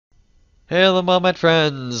Hello, my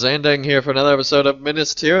friends! Ending here for another episode of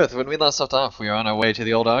Minas Tirith. When we last left off, we were on our way to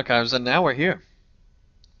the old archives, and now we're here.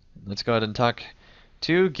 Let's go ahead and talk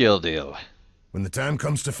to Gildeel. When the time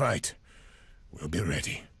comes to fight, we'll be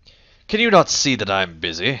ready. Can you not see that I'm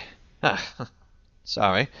busy?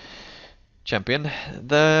 Sorry. Champion,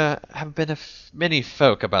 there have been many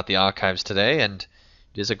folk about the archives today, and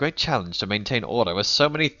it is a great challenge to maintain order with so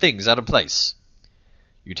many things out of place.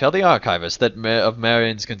 You tell the archivist that of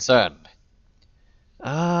Marion's concern.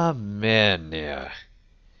 Ah, Menir.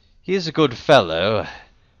 He is a good fellow,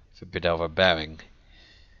 if a bit overbearing.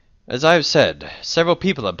 As I have said, several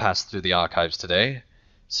people have passed through the archives today,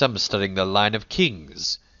 some studying the line of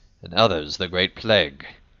kings, and others the Great Plague.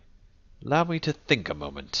 Allow me to think a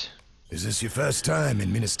moment. Is this your first time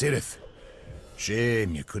in Minas Tirith?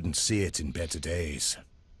 Shame you couldn't see it in better days.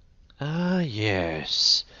 Ah,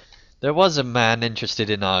 yes. There was a man interested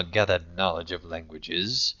in our gathered knowledge of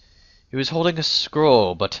languages. He was holding a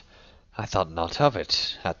scroll, but I thought not of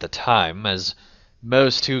it at the time, as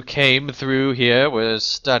most who came through here were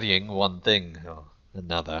studying one thing or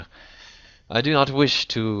another. I do not wish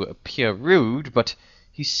to appear rude, but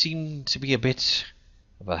he seemed to be a bit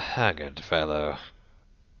of a haggard fellow.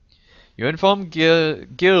 You inform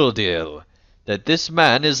Gildeel that this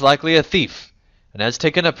man is likely a thief, and has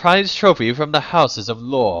taken a prized trophy from the houses of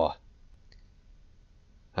law.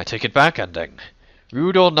 I take it back, Ending.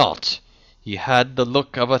 Rude or not, he had the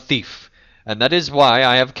look of a thief, and that is why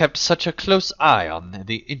I have kept such a close eye on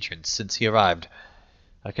the entrance since he arrived.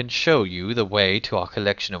 I can show you the way to our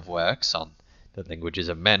collection of works on the languages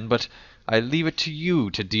of men, but I leave it to you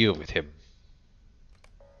to deal with him.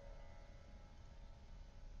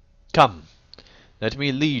 Come, let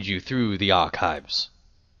me lead you through the archives.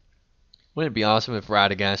 Wouldn't it be awesome if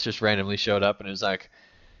Radagast just randomly showed up and it was like,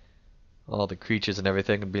 all the creatures and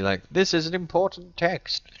everything, and be like, this is an important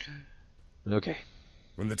text. Okay.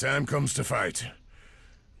 When the time comes to fight,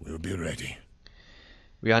 we'll be ready.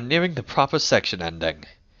 We are nearing the proper section, Ending.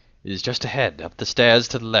 It is just ahead, up the stairs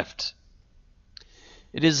to the left.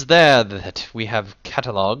 It is there that we have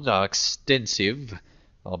catalogued our extensive,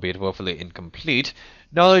 albeit woefully incomplete,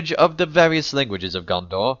 knowledge of the various languages of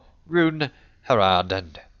Gondor, Rune, Harad,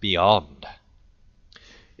 and beyond.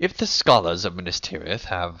 If the scholars of Minas Tirith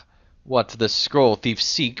have what the scroll thief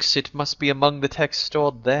seeks, it must be among the texts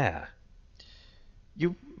stored there.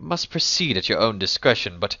 You must proceed at your own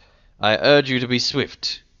discretion, but I urge you to be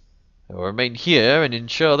swift. I will remain here and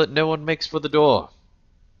ensure that no one makes for the door.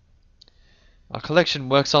 Our collection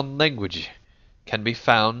works on language can be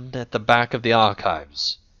found at the back of the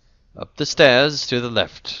archives, up the stairs to the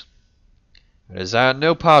left. I desire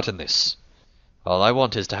no part in this. All I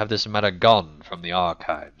want is to have this matter gone from the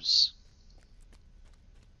archives.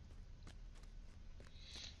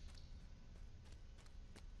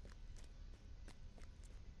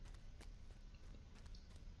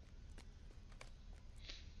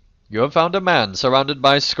 You have found a man surrounded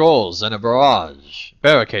by scrolls and a barrage,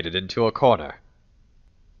 barricaded into a corner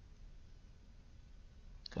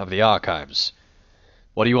of the archives.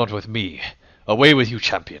 What do you want with me? Away with you,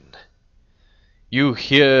 champion. You're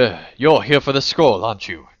here for the scroll, aren't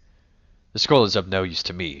you? The scroll is of no use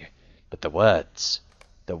to me, but the words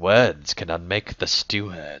can unmake the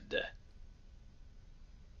steward.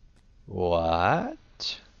 What?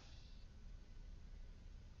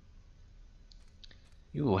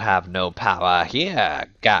 You have no power here,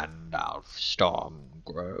 Gandalf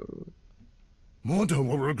Stormgrove. Mordor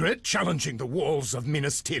will regret challenging the walls of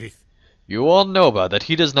Minas Tirith. You all know that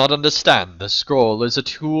he does not understand the scroll is a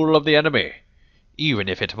tool of the enemy, even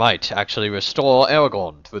if it might actually restore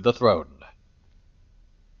Aragorn to the throne.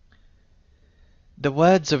 The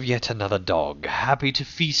words of yet another dog, happy to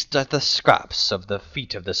feast at the scraps of the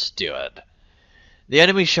feet of the steward. The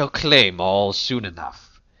enemy shall claim all soon enough.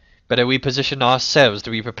 Better we position ourselves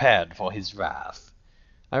to be prepared for his wrath.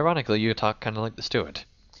 Ironically, you talk kind of like the steward.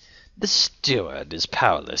 The steward is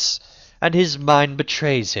powerless, and his mind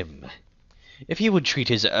betrays him. If he would treat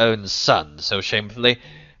his own son so shamefully,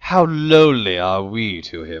 how lowly are we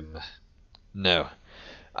to him? No,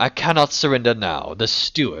 I cannot surrender now. The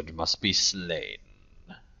steward must be slain.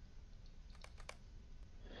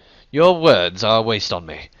 Your words are a waste on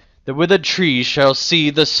me. The withered tree shall see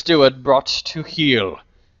the steward brought to heel.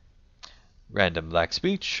 Random black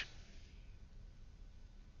speech.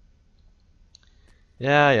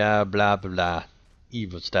 Yeah, blah, blah, blah.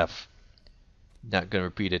 Evil stuff. Not gonna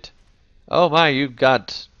repeat it. Oh my, you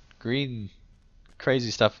got green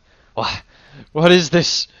crazy stuff. What is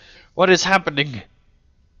this? What is happening?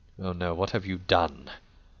 Oh no, what have you done?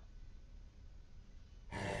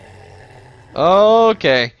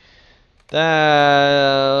 Okay.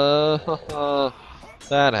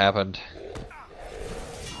 That happened.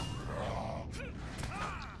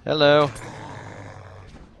 Hello.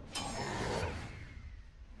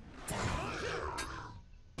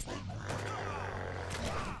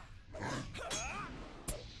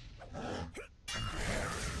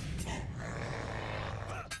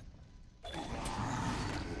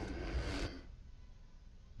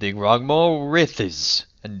 The Rogmore writhes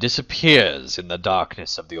and disappears in the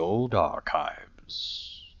darkness of the old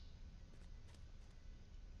archives.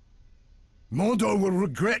 Mordor will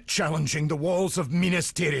regret challenging the walls of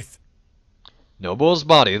Minas Tirith. Noble's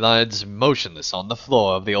body lies motionless on the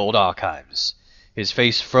floor of the old archives, his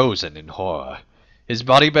face frozen in horror. His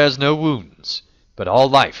body bears no wounds, but all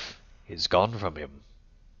life is gone from him.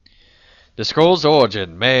 The scroll's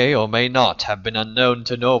origin may or may not have been unknown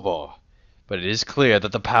to Noble, but it is clear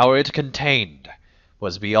that the power it contained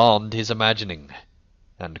was beyond his imagining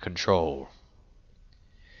and control.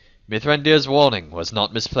 Mithrandir's warning was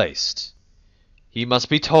not misplaced. He must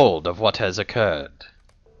be told of what has occurred.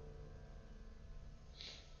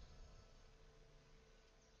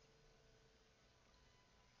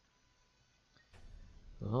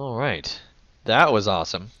 Alright, that was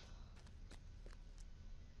awesome.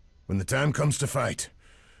 When the time comes to fight,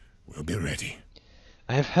 we'll be ready.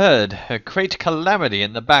 I have heard a great calamity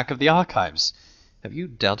in the back of the archives. Have you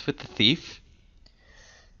dealt with the thief?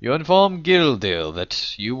 You informed Gildil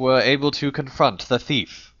that you were able to confront the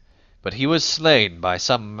thief, but he was slain by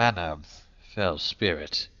some manner of fell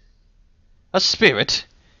spirit. A spirit?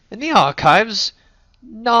 In the archives?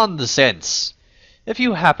 Nonsense! If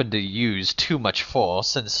you happen to use too much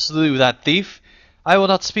force and slew that thief, I will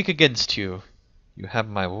not speak against you. You have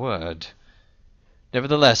my word.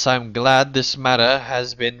 Nevertheless, I am glad this matter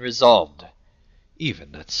has been resolved,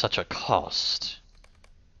 even at such a cost.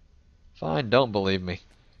 Fine, don't believe me.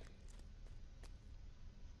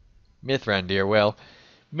 Mithrandir, well,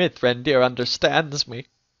 Mithrandir understands me.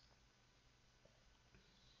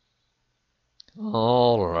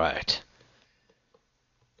 Alright.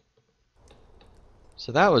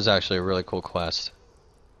 So that was actually a really cool quest.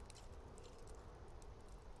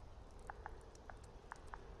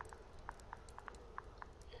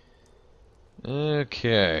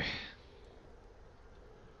 Okay.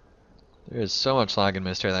 There is so much lag in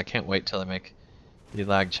Minas Tirith. I can't wait till they make the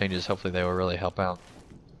lag changes. Hopefully they will really help out.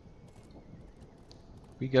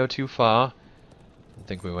 We go too far. I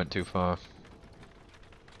think we went too far.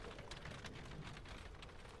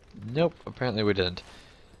 Nope, apparently we didn't.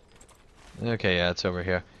 Okay, yeah, it's over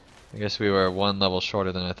here. I guess we were one level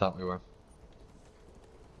shorter than I thought we were.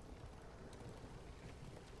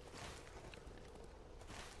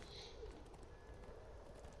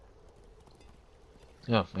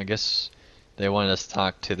 Oh, I guess they wanted us to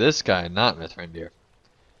talk to this guy, not Mithrandir.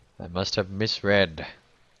 I must have misread.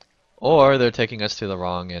 Or they're taking us to the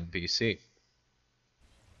wrong NPC.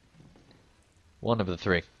 One of the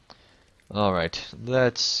three. Alright,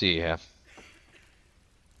 let's see here.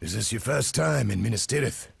 Is this your first time in Minas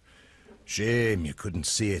Tirith? Shame you couldn't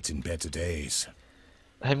see it in better days.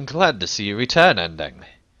 I'm glad to see you return, Endang.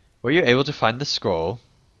 Were you able to find the scroll?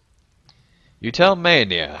 You tell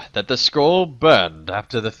Mania that the scroll burned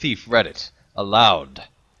after the thief read it, aloud,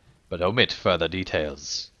 but omit further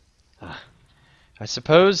details. I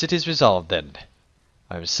suppose it is resolved then.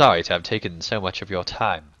 I am sorry to have taken so much of your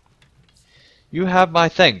time. You have my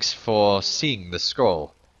thanks for seeking the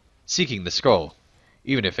scroll,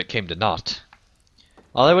 even if it came to naught.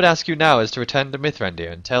 All I would ask you now is to return to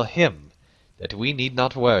Mithrandir and tell him that we need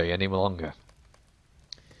not worry any longer.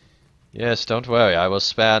 Yes, don't worry, I will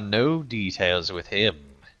spare no details with him.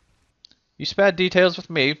 You spared details with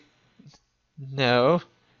me? No.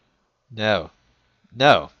 No.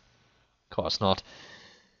 No. Of course not.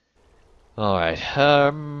 Alright,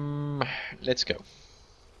 let's go.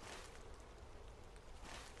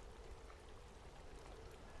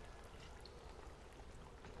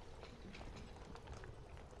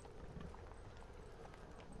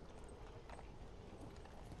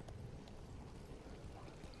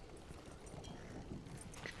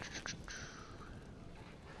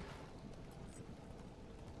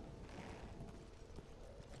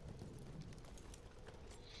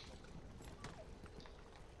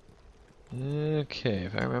 Okay,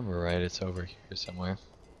 if I remember right, it's over here somewhere.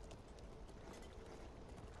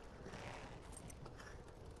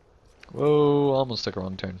 Whoa, almost took a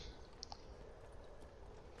wrong turn.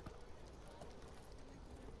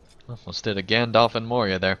 Almost did a Gandalf and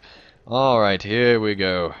Moria there. Alright, here we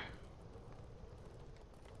go.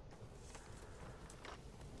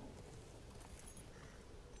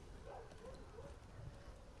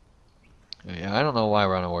 Yeah, I don't know why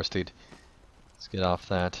we're on a war steed. Let's get off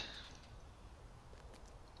that.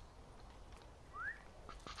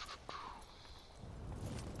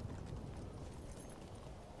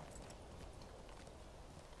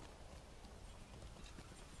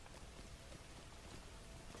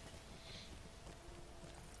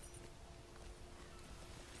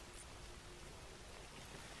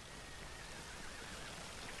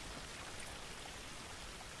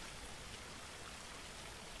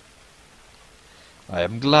 I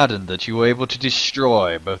am gladdened that you were able to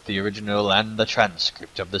destroy both the original and the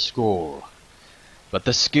transcript of the scroll. But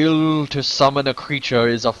the skill to summon a creature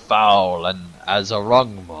is a foul, and as a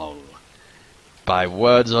Rungmal, by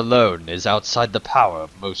words alone, is outside the power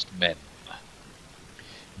of most men.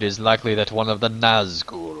 It is likely that one of the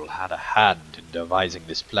Nazgul had a hand in devising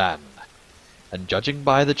this plan, and judging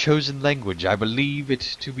by the chosen language, I believe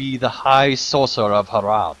it to be the High Sorcerer of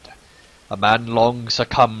Harad, a man long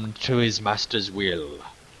succumbed to his master's will.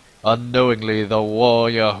 Unknowingly, the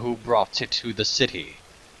warrior who brought it to the city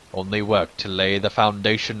only worked to lay the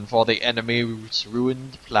foundation for the enemy's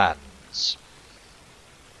ruined plans.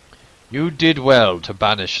 You did well to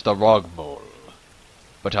banish the Rogmol,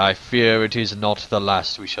 but I fear it is not the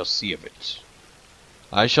last we shall see of it.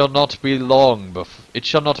 It shall not be long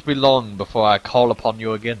before I call upon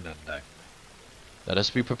you again, Nanda. Let us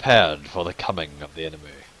be prepared for the coming of the enemy.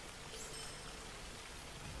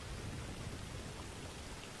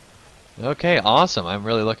 Okay, awesome. I'm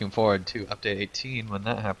really looking forward to update 18 when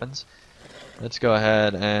that happens. Let's go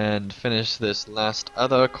ahead and finish this last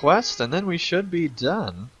other quest, and then we should be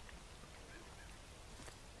done.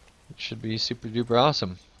 It should be super duper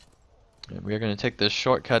awesome. And we're going to take this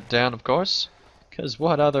shortcut down, of course, because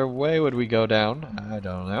what other way would we go down? I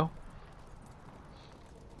don't know.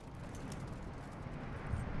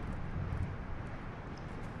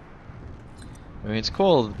 I mean, it's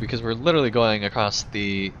cool because we're literally going across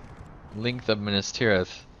the length of Minas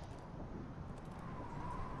Tirith.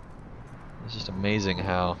 It's just amazing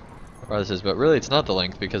how far this is, but really it's not the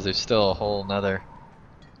length because there's still a whole nother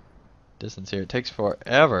distance here. It takes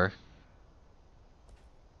forever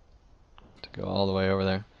to go all the way over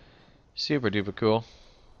there. Super duper cool.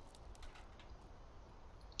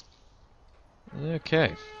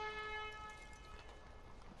 Okay.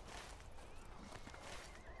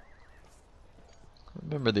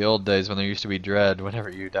 Remember the old days when there used to be dread whenever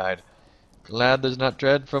you died. Glad there's not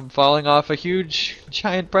dread from falling off a huge,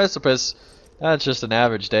 giant precipice. That's just an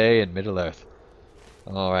average day in Middle-earth.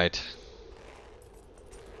 Alright.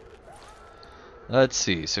 Let's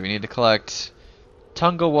see, so we need to collect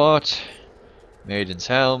Tunglewort, Maiden's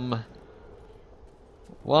Helm,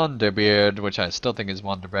 Wanderbeard, which I still think is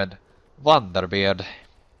Wanderbeard, Wanderbeard,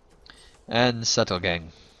 and Settlegang.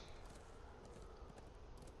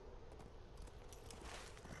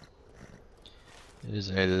 It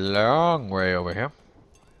is a long way over here,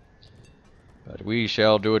 but we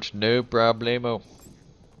shall do it no problemo.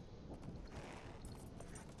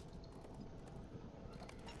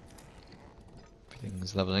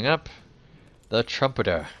 Everything's leveling up. The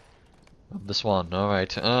Trumpeter of the Swan.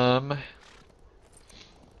 Alright, it'd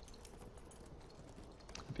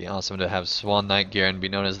be awesome to have Swan Knight gear and be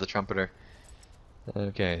known as the Trumpeter.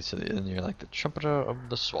 Okay, so then you're like the Trumpeter of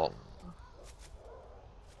the Swan.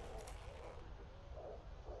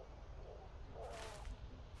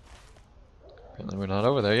 Apparently we're not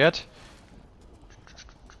over there yet.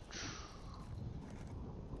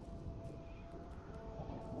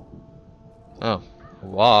 Oh,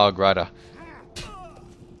 Wog Rider.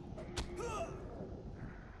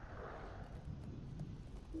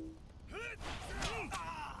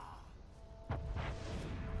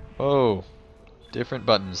 Oh, different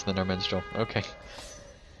buttons than our minstrel. Okay.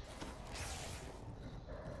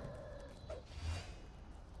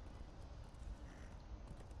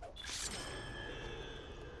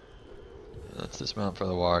 Let's dismount for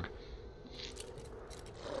the Wog.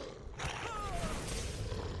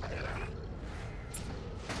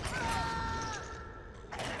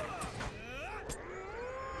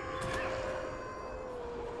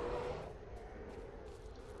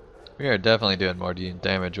 We are definitely doing more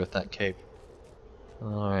damage with that cape.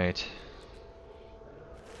 Alright.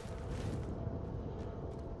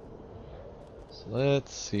 So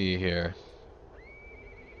let's see here.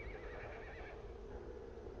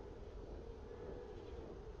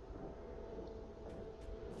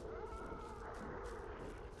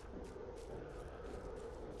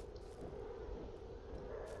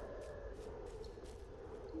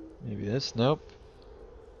 Maybe this? Nope.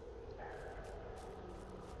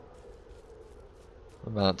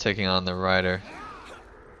 What about taking on the rider?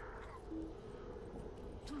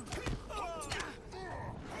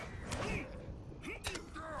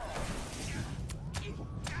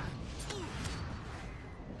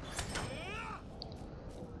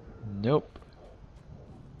 Nope.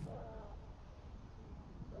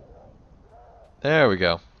 There we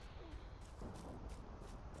go.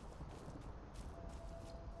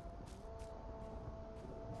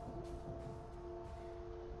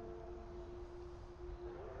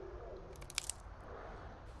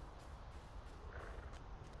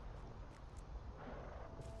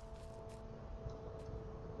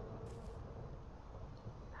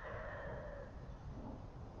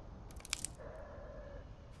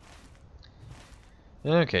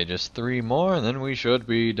 Okay, just 3 more, and then we should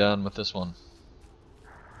be done with this one.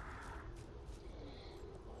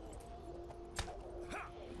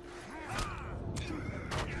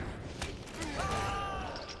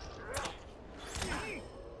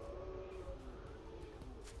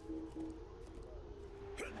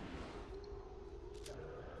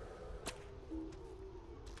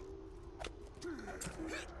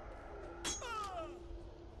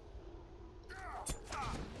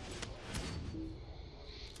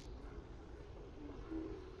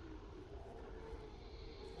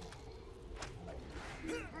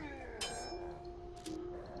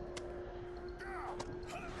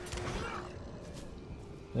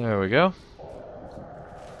 There we go.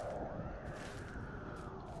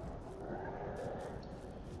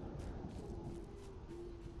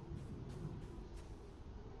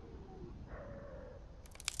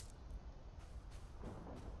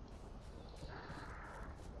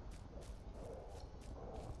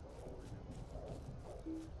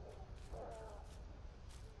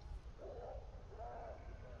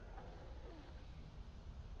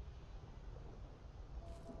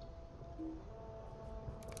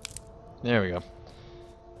 There we go.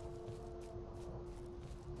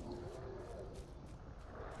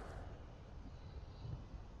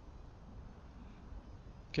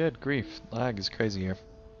 Good grief, lag is crazy here.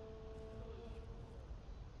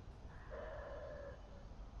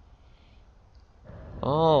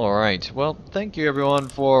 Alright, well, thank you everyone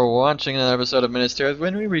for watching another episode of Minas Tirith.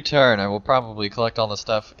 When we return, I will probably collect all the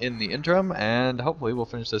stuff in the interim, and hopefully we'll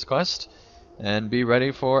finish this quest, and be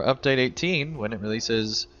ready for Update 18 when it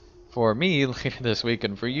releases for me later this week,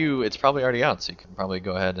 and for you, it's probably already out, so you can probably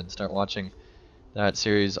go ahead and start watching that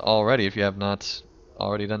series already if you have not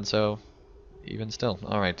already done so, even still.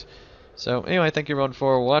 Alright, so anyway, thank you everyone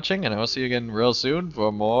for watching, and I will see you again real soon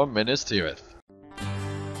for more Minas Tirith.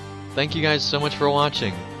 Thank you guys so much for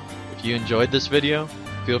watching. If you enjoyed this video,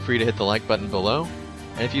 feel free to hit the like button below,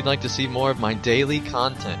 and if you'd like to see more of my daily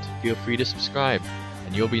content, feel free to subscribe,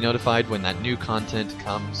 and you'll be notified when that new content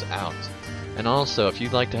comes out. And also, if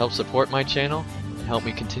you'd like to help support my channel and help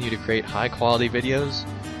me continue to create high quality videos,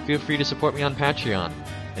 feel free to support me on Patreon,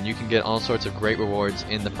 and you can get all sorts of great rewards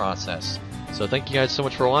in the process. So thank you guys so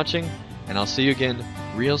much for watching, and I'll see you again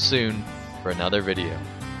real soon for another video.